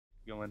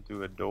Going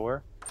through a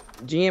door.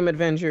 GM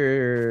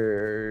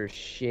adventure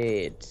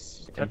shit.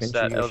 Touch Adventure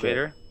that you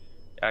elevator.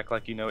 Act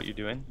like you know what you're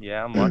doing.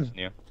 Yeah, I'm watching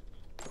you.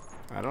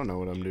 I don't know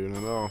what I'm doing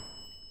at all.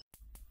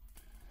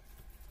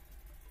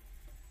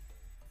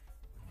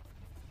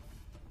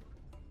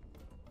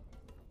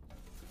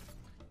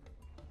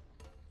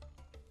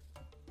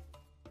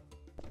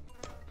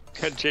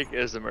 Jake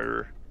is a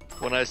murderer.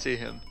 When I see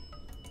him,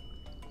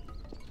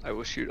 I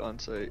will shoot on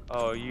sight.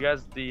 Oh, you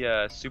guys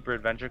the Super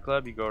Adventure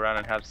Club? You go around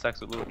and have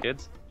sex with little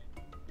kids?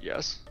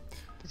 Yes.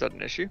 Is that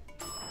an issue?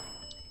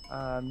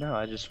 No,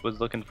 I just was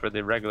looking for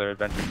the regular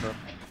Adventure Club.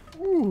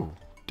 Ooh,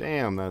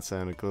 damn, that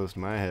sounded close to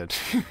my head.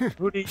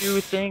 Who do you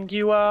think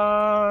you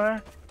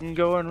are?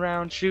 Going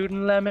around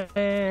shooting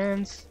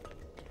lemons.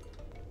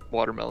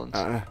 Watermelons.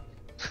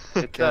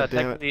 It's God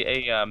damn it.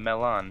 technically a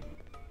melon.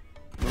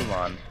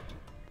 Mulan.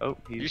 Oh,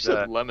 he's You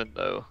said lemon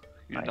though.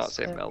 You did I not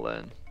say said-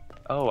 melon.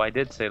 Oh, I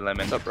did say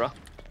lemon. What's up, bro?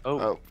 Oh,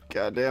 Oh,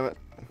 god damn it.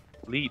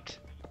 leet.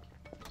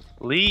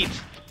 Leet.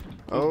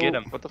 Oh, Get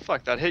him. What the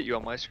fuck? That hit you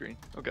on my screen.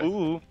 Okay.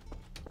 Ooh.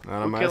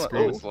 Not on my kill him. Oh,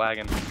 screen. it's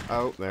lagging.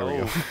 Oh, there we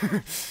go.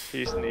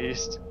 East and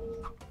east.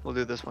 We'll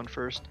do this one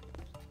first.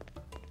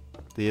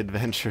 The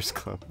Adventures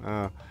Club.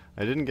 Oh,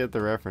 I didn't get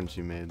the reference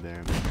you made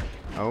there.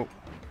 Oh,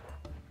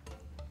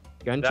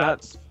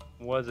 Gunshots.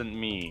 That wasn't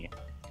me.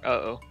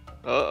 Uh-oh.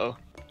 Uh-oh.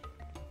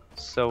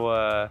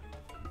 So,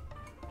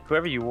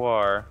 whoever you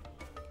are,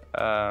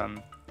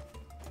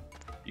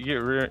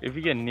 if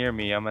you get near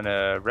me, I'm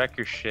gonna wreck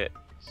your shit.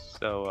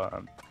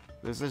 So,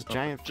 there's this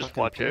giant just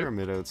fucking watch it.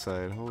 pyramid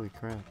outside. Holy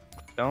crap.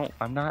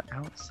 I'm not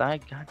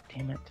outside, god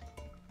damn it.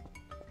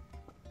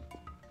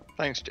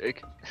 Thanks,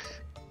 Jake.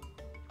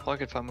 Well, I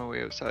can find my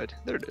way outside.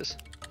 There it is.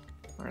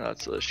 Or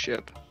that's a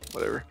ship.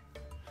 Whatever.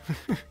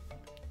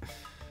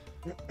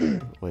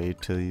 Wait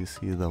till you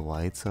see the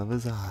whites of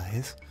his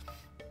eyes.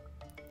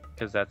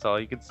 Because that's all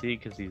you can see,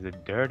 because he's a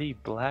dirty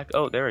black...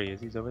 Oh, there he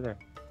is. He's over there.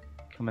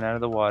 Coming out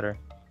of the water.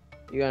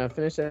 You gonna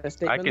finish that I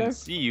statement can there?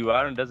 see you.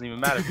 It doesn't even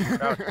matter if you're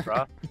crouched,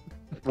 bro.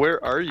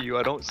 Where are you?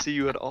 I don't see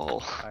you at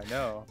all. I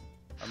know.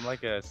 I'm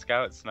like a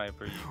scout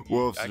sniper.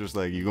 Wolf's just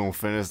like, you gonna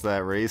finish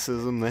that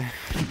racism there?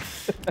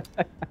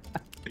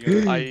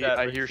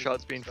 I hear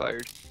shots being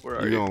fired. Where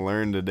are You're you? gonna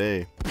learn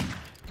today.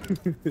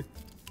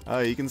 Oh,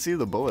 you can see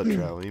the bullet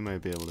travel. You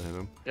might be able to hit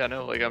him. Yeah,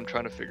 no, like I'm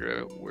trying to figure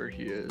out where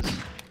he is.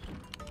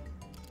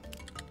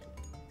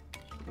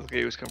 Okay,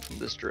 he was coming from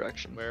this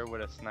direction. Where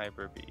would a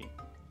sniper be?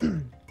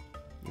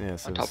 Yeah,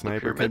 so On the top of the sniper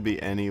pyramid? could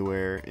be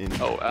anywhere in.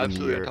 Oh,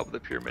 absolutely in on top of the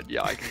pyramid.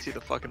 Yeah, I can see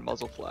the fucking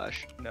muzzle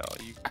flash. No,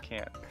 you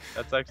can't.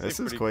 That's actually This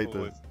is pretty quite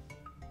cool. the.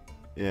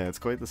 Yeah, it's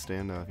quite the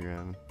standoff you're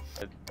having.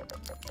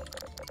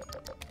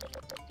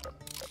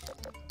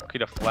 Okay,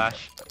 to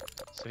flash,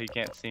 so he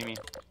can't see me.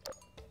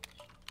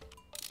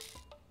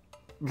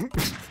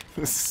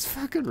 This is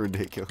fucking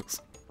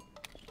ridiculous.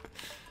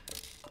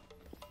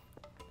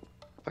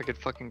 If I could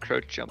fucking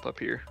crouch jump up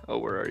here. Oh,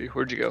 where are you?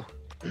 Where'd you go?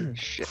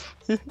 Shit.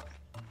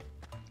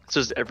 This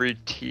is every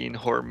teen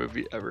horror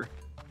movie ever.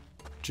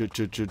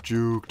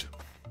 Juked.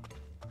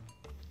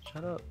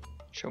 Shut up.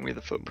 Show me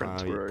the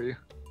footprints. Wow, Where are you?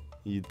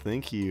 You'd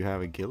think you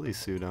have a ghillie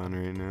suit on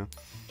right now.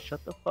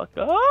 Shut the fuck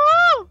up.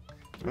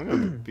 I'm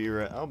gonna be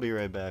right. I'll be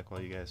right back while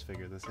you guys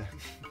figure this out.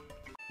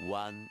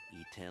 One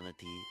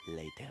eternity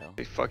later.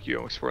 Hey, fuck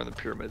you. I was in the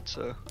pyramid,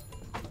 so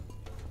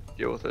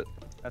deal with it.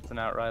 That's an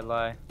outright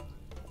lie.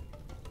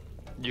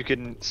 You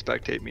can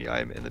spectate me. I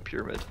am in the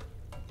pyramid.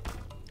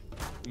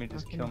 Let me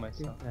just kill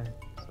myself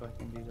so I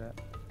can do that.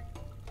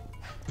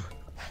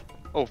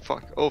 Oh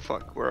fuck. Oh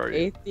fuck. Where are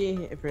you?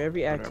 For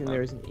every action, mind.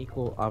 there is an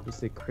equal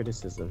opposite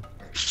criticism.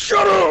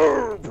 Shut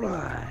up!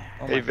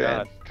 Oh Hey my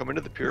Van, god. come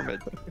into the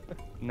pyramid.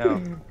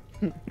 No.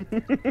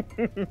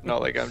 No,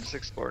 like I'm just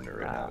exploring it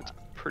right now. It's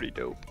pretty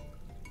dope.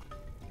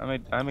 I'm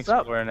What's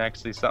up? exploring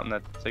actually something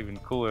that's even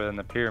cooler than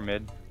the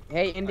pyramid.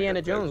 Hey, Indiana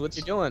got Jones, those. what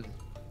you doing?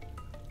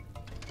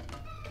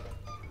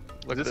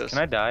 Look Is at this. Can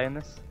I die in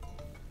this?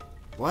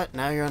 What?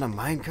 Now you're on a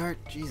minecart?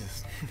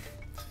 Jesus.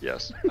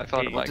 Yes, I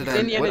found a Hey, mic. What did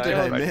Indiana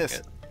I Jones.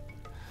 miss?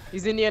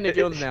 He's Indiana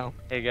Jones now.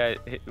 Hey guys,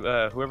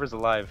 whoever's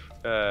alive,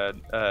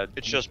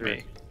 It's just Mr.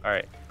 me. All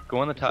right, go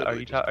on the top. Are literally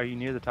you just- are you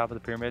near the top of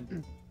the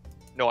pyramid?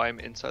 No, I'm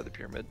inside the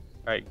pyramid.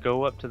 All right,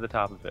 go up to the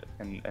top of it,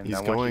 and He's I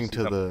want you going see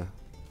to something.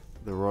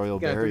 the royal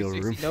You got a burial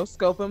 360 room. no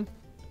scope him.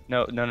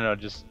 No,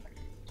 just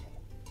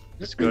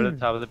go to the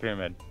top of the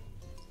pyramid.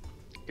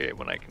 Okay,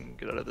 when I can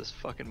get out of this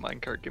fucking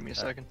minecart, give me a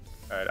second.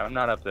 All right, I'm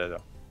not up there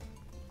though.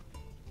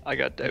 I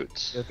got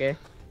doubts. You okay?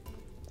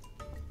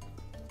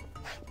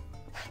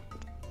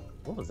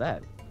 What was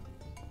that?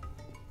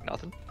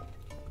 Nothing.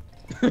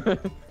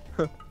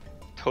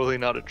 Totally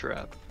not a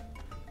trap.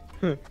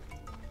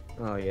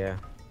 Oh yeah.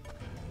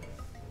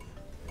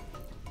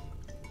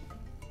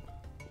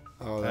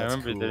 Oh, I that's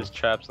remember cool. there's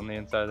traps on the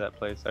inside of that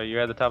place. Are you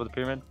at the top of the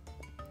pyramid?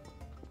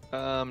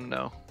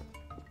 No.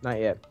 Not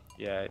yet.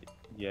 Yeah,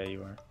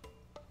 you are.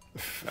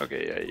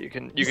 Okay, yeah, you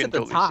can He's at the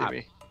totally top. see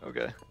me.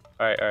 Okay.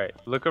 All right.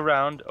 Look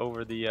around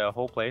over the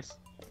whole place.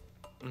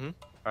 Mhm.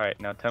 All right,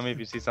 now tell me if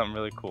you see something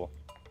really cool.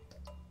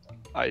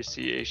 I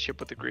see a ship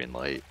with a green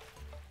light.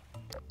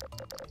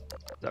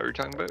 that what you're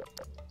talking about?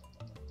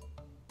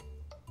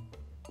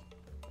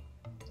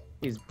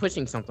 He's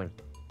pushing something.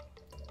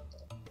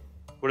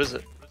 What is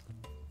it?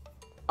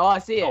 Oh, I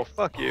see it. Oh,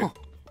 fuck you.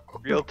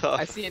 Real tough.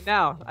 I see it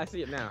now. I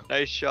see it now.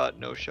 Nice shot,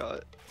 no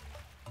shot.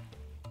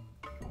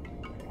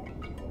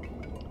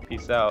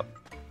 Peace out.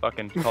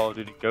 Fucking Call of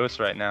Duty Ghost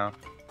right now.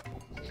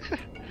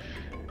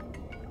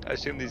 I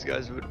assume these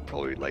guys would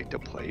probably like to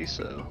play,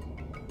 so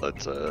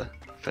let's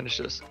finish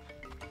this.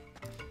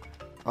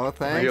 Oh,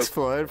 thanks, How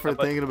Floyd, for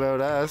about- thinking about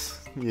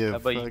us. You How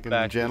about you fucking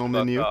back the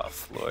gentleman, fuck you. off,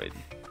 Floyd?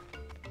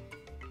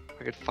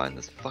 I could find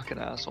this fucking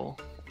asshole.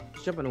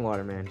 Just jump in the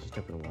water, man. Just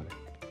jump in the water.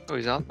 Oh,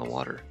 he's out in the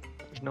water.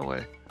 There's no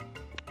way.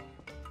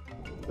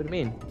 What do you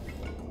mean?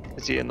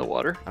 Is he in the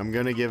water? I'm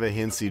gonna give a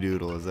hintsy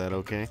doodle. Is that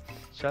okay?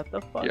 Shut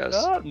the fuck Yes.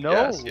 up. No.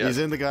 Yes, yes. He's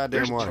in the goddamn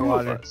There's water. two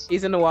of us.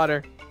 He's in the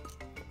water.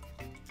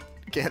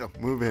 Get him.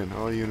 Move in.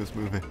 All units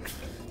move in.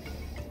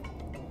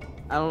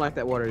 I don't like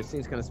that water. It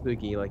seems kind of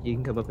spooky. Like he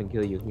can come up and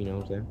kill you. You know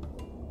what I'm saying?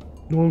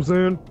 You know what I'm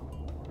saying?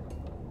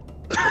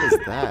 What is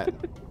that?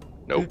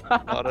 Nope,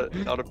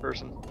 not a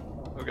person.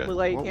 Okay. Look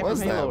like What Camp was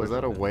from that? Halo or Was that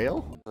a something.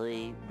 whale?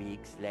 3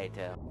 weeks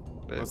later.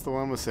 What's the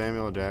one with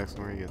Samuel L.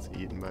 Jackson where he gets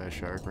eaten by a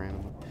shark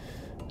randomly?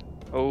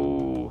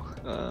 Oh,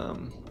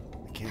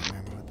 I can't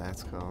remember what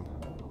that's called.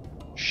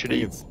 I think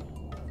shitty it's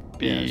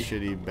B. yeah,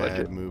 shitty bad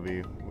budget.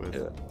 movie with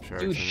Yeah.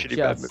 sharks Dude, in it. shitty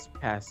bad just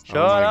passed. Shut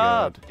Oh my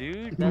up, God.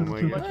 dude. Oh That's my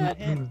too much God. of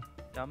a hint,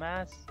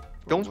 dumbass.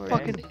 Don't Oh my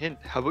fucking God. hint.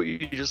 How about you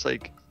just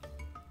like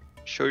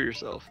show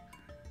yourself?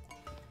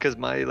 Because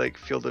my like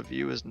field of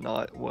view is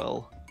not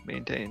well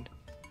maintained.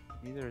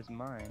 Neither is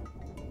mine.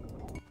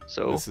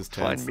 So This is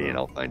find tense, me and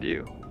though. I'll find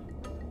you.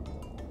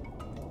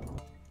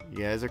 You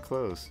guys are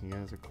close. You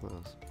guys are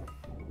close.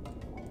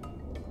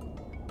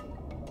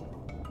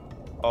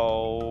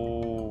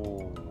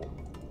 Oh.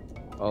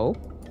 Oh?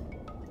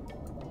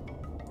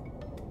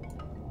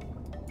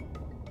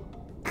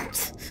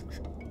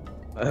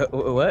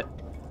 What?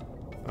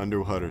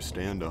 Underwater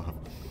standoff.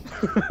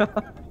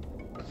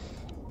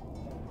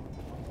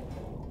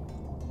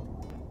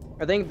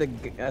 I think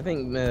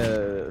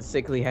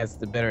Sickly has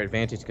the better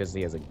advantage because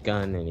he has a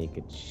gun and he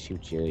could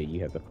shoot you.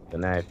 You have the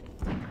knife.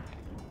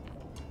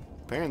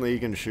 Apparently you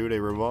can shoot a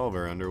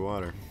revolver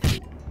underwater.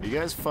 Are you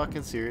guys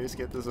fucking serious?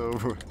 Get this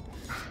over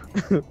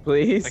with.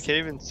 Please. I can't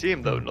even see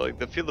him though. Like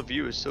the field of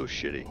view is so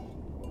shitty.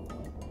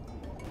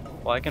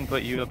 Well, I can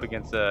put you up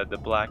against the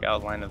black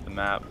outline of the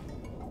map,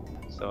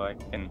 so I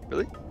can.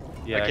 Really?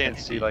 Yeah, I can't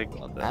can see like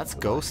on that. That's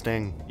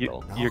ghosting.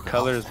 your No,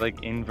 color is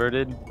like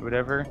inverted, or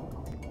whatever.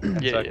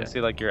 And Yeah, so I yeah. can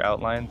see like your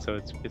outline, so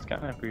it's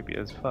kind of creepy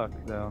as fuck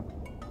though.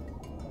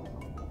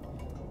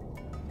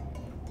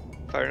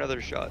 Fire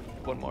another shot.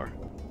 One more.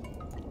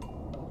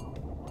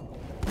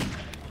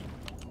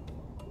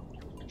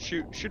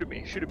 Shoot at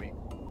me. Shoot at me.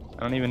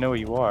 I don't even know where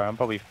you are. I'm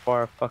probably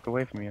far fuck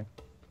away from you.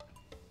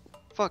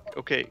 Fuck.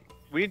 Okay.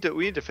 We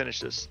need to finish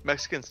this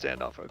Mexican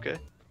standoff. Okay.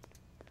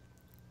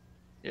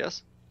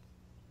 Yes.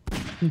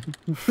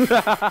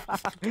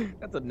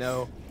 That's a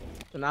no.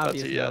 It's an That's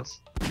obvious a no.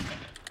 yes.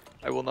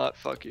 I will not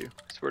fuck you.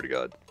 Swear to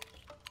God.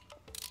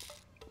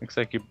 Looks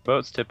like your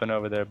boat's tipping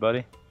over there,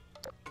 buddy.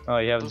 Oh,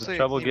 you having Don't some say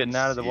trouble I can't getting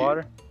out of the see it.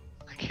 water?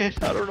 I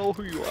can't. I don't know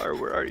who you are.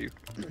 Where are you?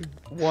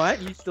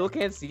 What? You still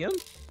can't see him?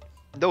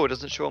 No, it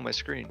doesn't show on my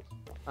screen.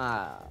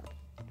 Ah.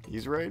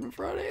 He's right in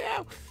front of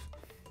you.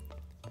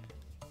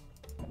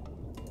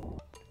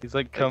 He's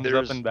like comes up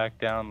there's- and back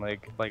down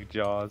like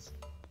Jaws.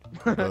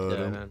 But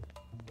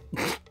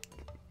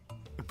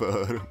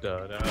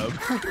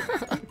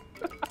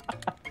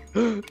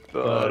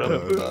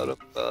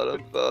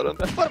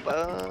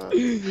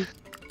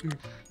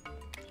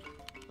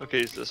Okay,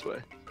 it's this way.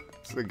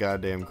 it's a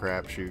goddamn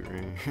crapshoot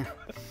right here.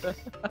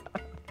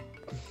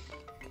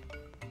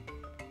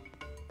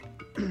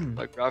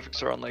 My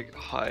graphics are on like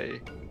high,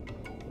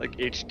 like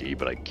HD,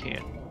 but I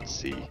can't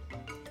see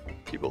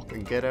people.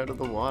 Then get out of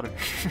the water.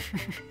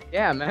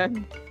 Yeah,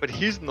 man. But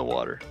he's in the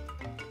water.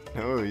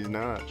 No, he's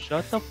not.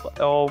 Shut the fuck.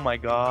 Oh my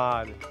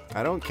god.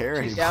 I don't care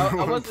anymore. Yeah, I I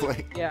wanna wasn't.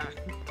 play. Yeah.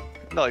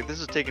 No, like this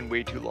is taking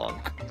way too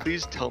long.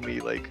 Please tell me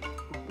like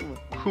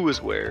who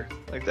is where.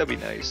 Like that'd be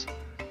nice.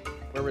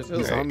 Where was who?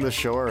 He's on the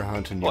shore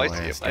hunting Oh, I your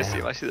see him. ass I see him.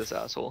 down. I see this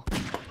asshole.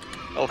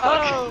 Oh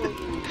fuck.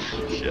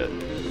 Oh! Shit.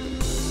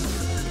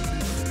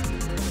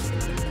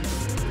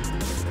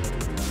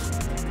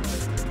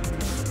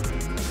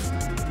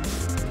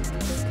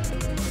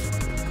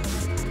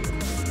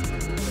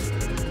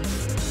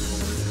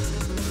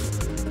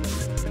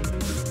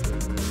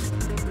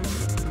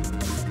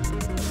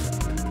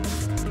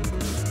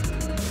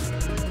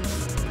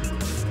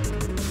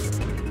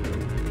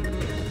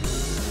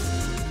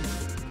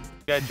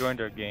 Guy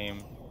joined our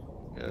game.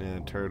 Yeah,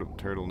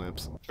 turtle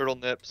nips. Turtle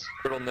nips.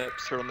 Turtle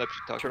nips. Turtle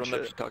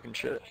nips. You talking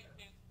shit.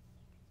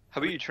 How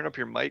about you turn up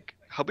your mic?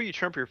 How about you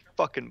turn up your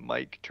fucking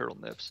mic, turtle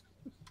nips?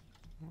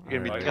 You're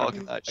gonna be Alright.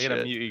 talking that I shit.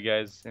 gotta mute you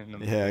guys in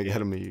the Yeah, I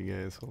gotta meet you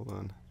guys. Hold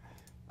on.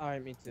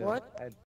 Alright, me too. What?